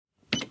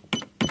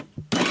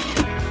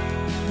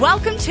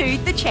Welcome to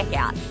The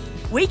Checkout.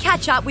 We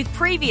catch up with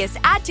previous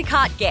Add to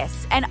Cart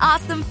guests and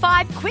ask them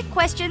 5 quick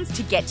questions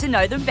to get to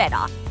know them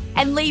better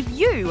and leave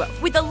you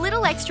with a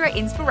little extra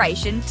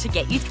inspiration to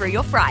get you through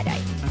your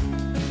Friday.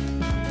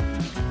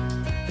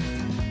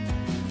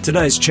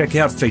 Today's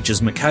Checkout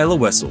features Michaela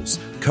Wessels,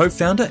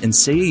 co-founder and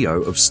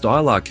CEO of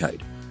Style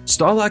Arcade.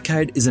 Style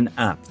Arcade is an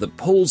app that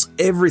pulls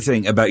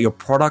everything about your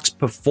product's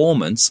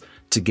performance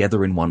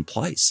together in one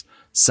place.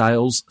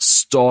 Sales,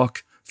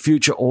 stock,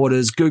 future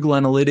orders, Google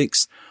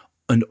Analytics,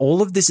 and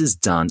all of this is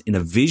done in a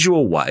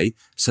visual way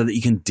so that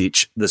you can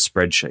ditch the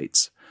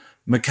spreadsheets.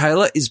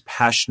 Michaela is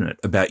passionate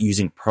about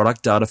using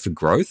product data for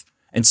growth,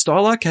 and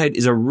Style Arcade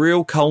is a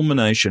real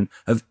culmination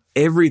of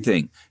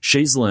everything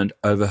she's learned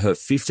over her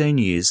 15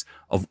 years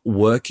of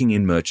working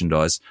in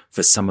merchandise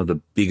for some of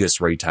the biggest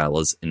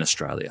retailers in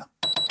Australia.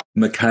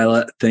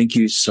 Michaela, thank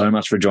you so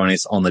much for joining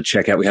us on The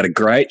Checkout. We had a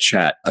great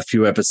chat, a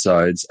few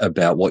episodes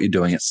about what you're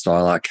doing at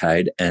Style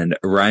Arcade and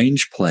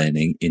range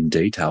planning in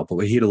detail, but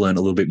we're here to learn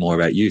a little bit more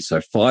about you. So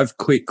 5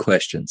 quick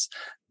questions.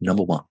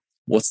 Number 1,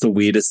 what's the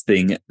weirdest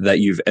thing that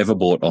you've ever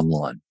bought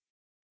online?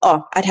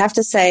 Oh, I'd have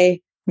to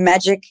say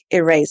Magic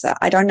Eraser.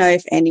 I don't know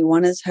if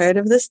anyone has heard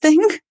of this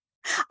thing.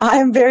 I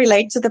am very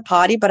late to the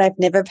party, but I've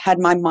never had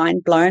my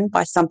mind blown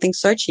by something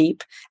so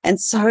cheap and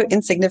so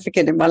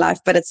insignificant in my life.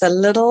 But it's a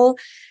little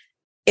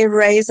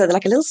eraser,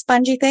 like a little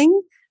spongy thing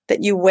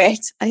that you wet.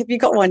 Have you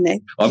got one,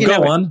 Nick? I've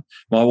got one.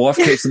 My wife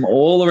keeps them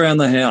all around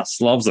the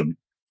house, loves them.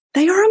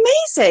 They are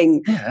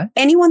amazing. Yeah.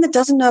 Anyone that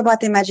doesn't know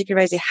about their Magic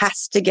Eraser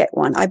has to get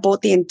one. I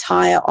bought the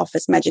entire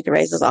office Magic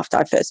Erasers after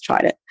I first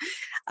tried it.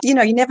 You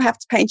know, you never have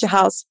to paint your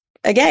house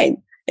again.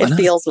 It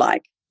feels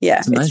like,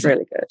 it's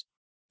really good.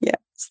 Yeah.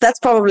 So that's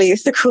probably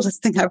the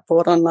coolest thing I've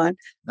bought online.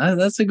 No,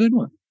 that's a good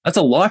one. That's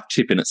a life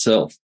tip in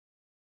itself.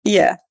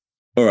 Yeah.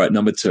 All right,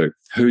 number 2.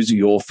 Who's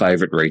your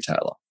favorite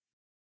retailer?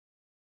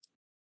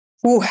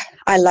 Ooh,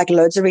 I like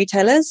loads of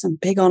retailers. I'm a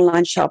big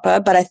online shopper,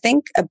 but I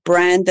think a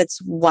brand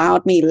that's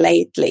wowed me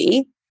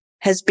lately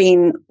has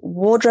been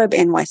Wardrobe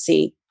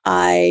NYC.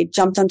 I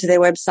jumped onto their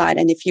website,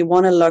 and if you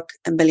want to look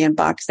 $1 million,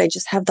 they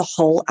just have the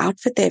whole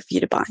outfit there for you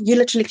to buy. You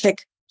literally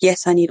click,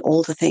 yes, I need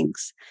all the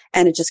things,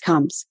 and it just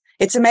comes.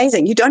 It's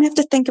amazing. You don't have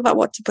to think about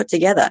what to put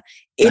together.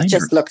 It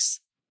just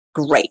looks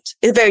great.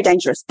 It's very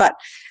dangerous, but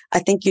I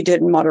think you do it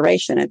in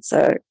moderation. It's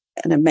an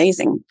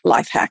amazing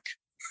life hack.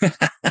 Look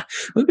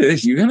at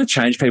this. You're going to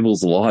change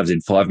people's lives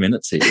in 5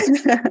 minutes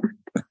here.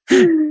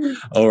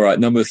 All right.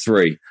 Number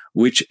 3,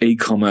 which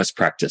e-commerce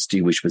practice do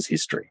you wish was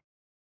history?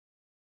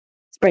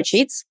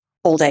 Spreadsheets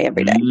all day,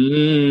 every day.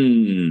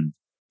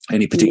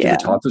 Any particular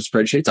type of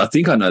spreadsheets? I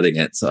think I know the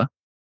answer.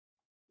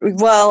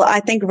 Well, I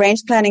think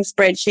range planning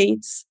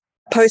spreadsheets,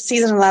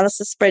 post-season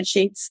analysis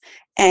spreadsheets,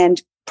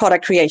 and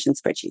product creation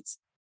spreadsheets.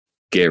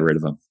 Get rid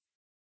of them.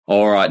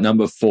 All right,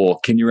 number 4,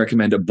 can you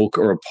recommend a book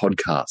or a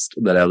podcast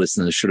that our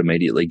listeners should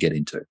immediately get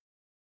into?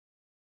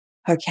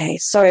 Okay,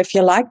 so if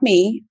you're like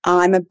me,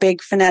 I'm a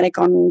big fanatic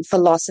on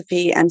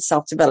philosophy and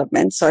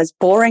self-development. So as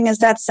boring as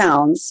that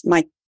sounds,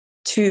 my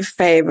 2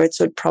 favorites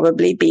would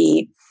probably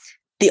be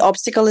The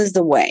Obstacle is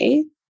the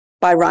Way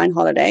by Ryan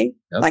Holiday,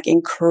 like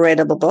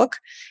incredible book.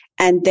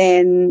 And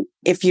then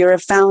if you're a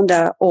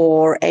founder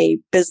or a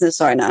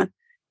business owner,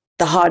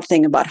 The Hard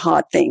Thing About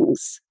Hard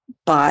Things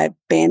by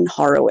Ben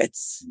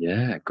Horowitz.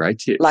 Yeah, great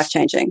tips.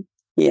 Life-changing.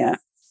 Yeah. Nice.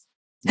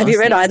 Have you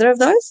read either of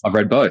those? I've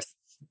read both.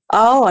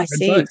 Oh, I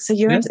see. Both. So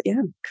you're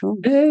cool.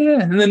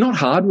 Yeah. And they're not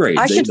hard reads.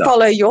 I should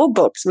follow your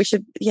books. I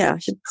should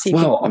see.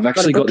 Well, I've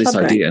actually got this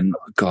idea, and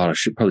God,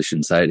 I probably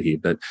shouldn't say it here,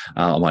 but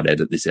I might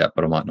edit this out,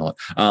 but I might not.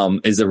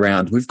 Is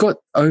around, we've got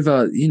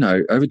over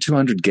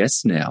 200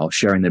 guests now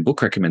sharing their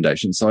book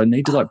recommendations. So I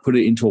need to put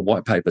it into a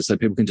white paper so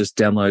people can just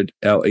download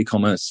our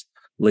e-commerce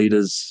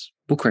leaders'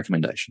 book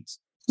recommendations.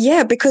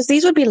 Yeah, because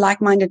these would be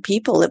like-minded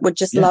people that would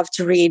just love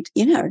to read,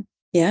 Yeah,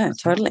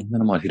 totally. And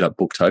then I might hit up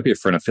Booktopia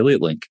for an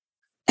affiliate link.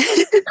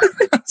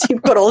 So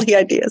you've got all the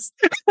ideas.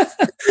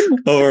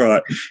 All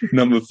right.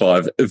 Number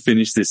 5,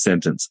 finish this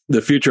sentence.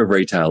 The future of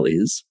retail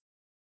is?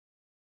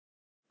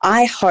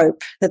 I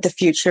hope that the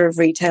future of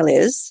retail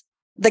is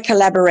the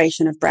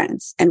collaboration of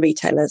brands and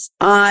retailers.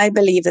 I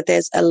believe that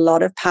there's a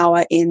lot of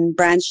power in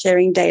brands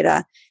sharing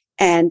data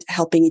and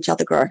helping each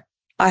other grow.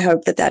 I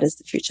hope that that is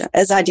the future,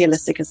 as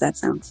idealistic as that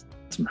sounds.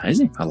 It's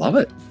amazing. I love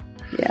it.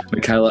 Yeah.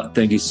 Michaela,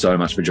 thank you so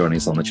much for joining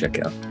us on The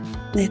Checkout.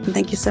 Nathan,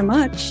 thank you so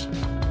much.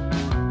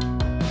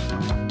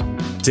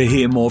 To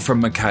hear more from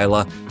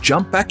Michaela,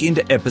 jump back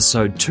into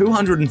episode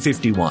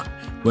 251,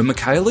 where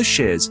Michaela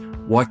shares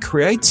why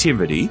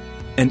creativity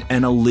and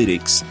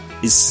analytics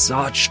is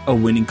such a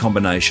winning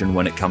combination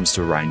when it comes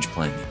to range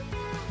planning.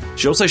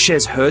 She also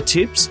shares her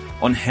tips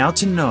on how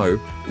to know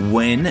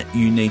when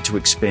you need to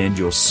expand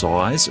your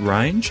size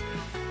range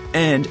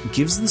and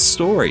gives the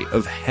story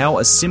of how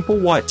a simple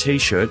white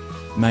t-shirt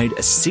made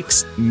a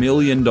 $6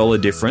 million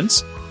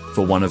difference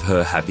for one of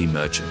her happy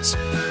merchants.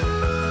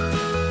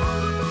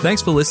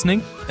 Thanks for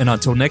listening, and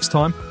until next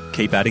time,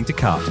 keep adding to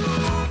cart.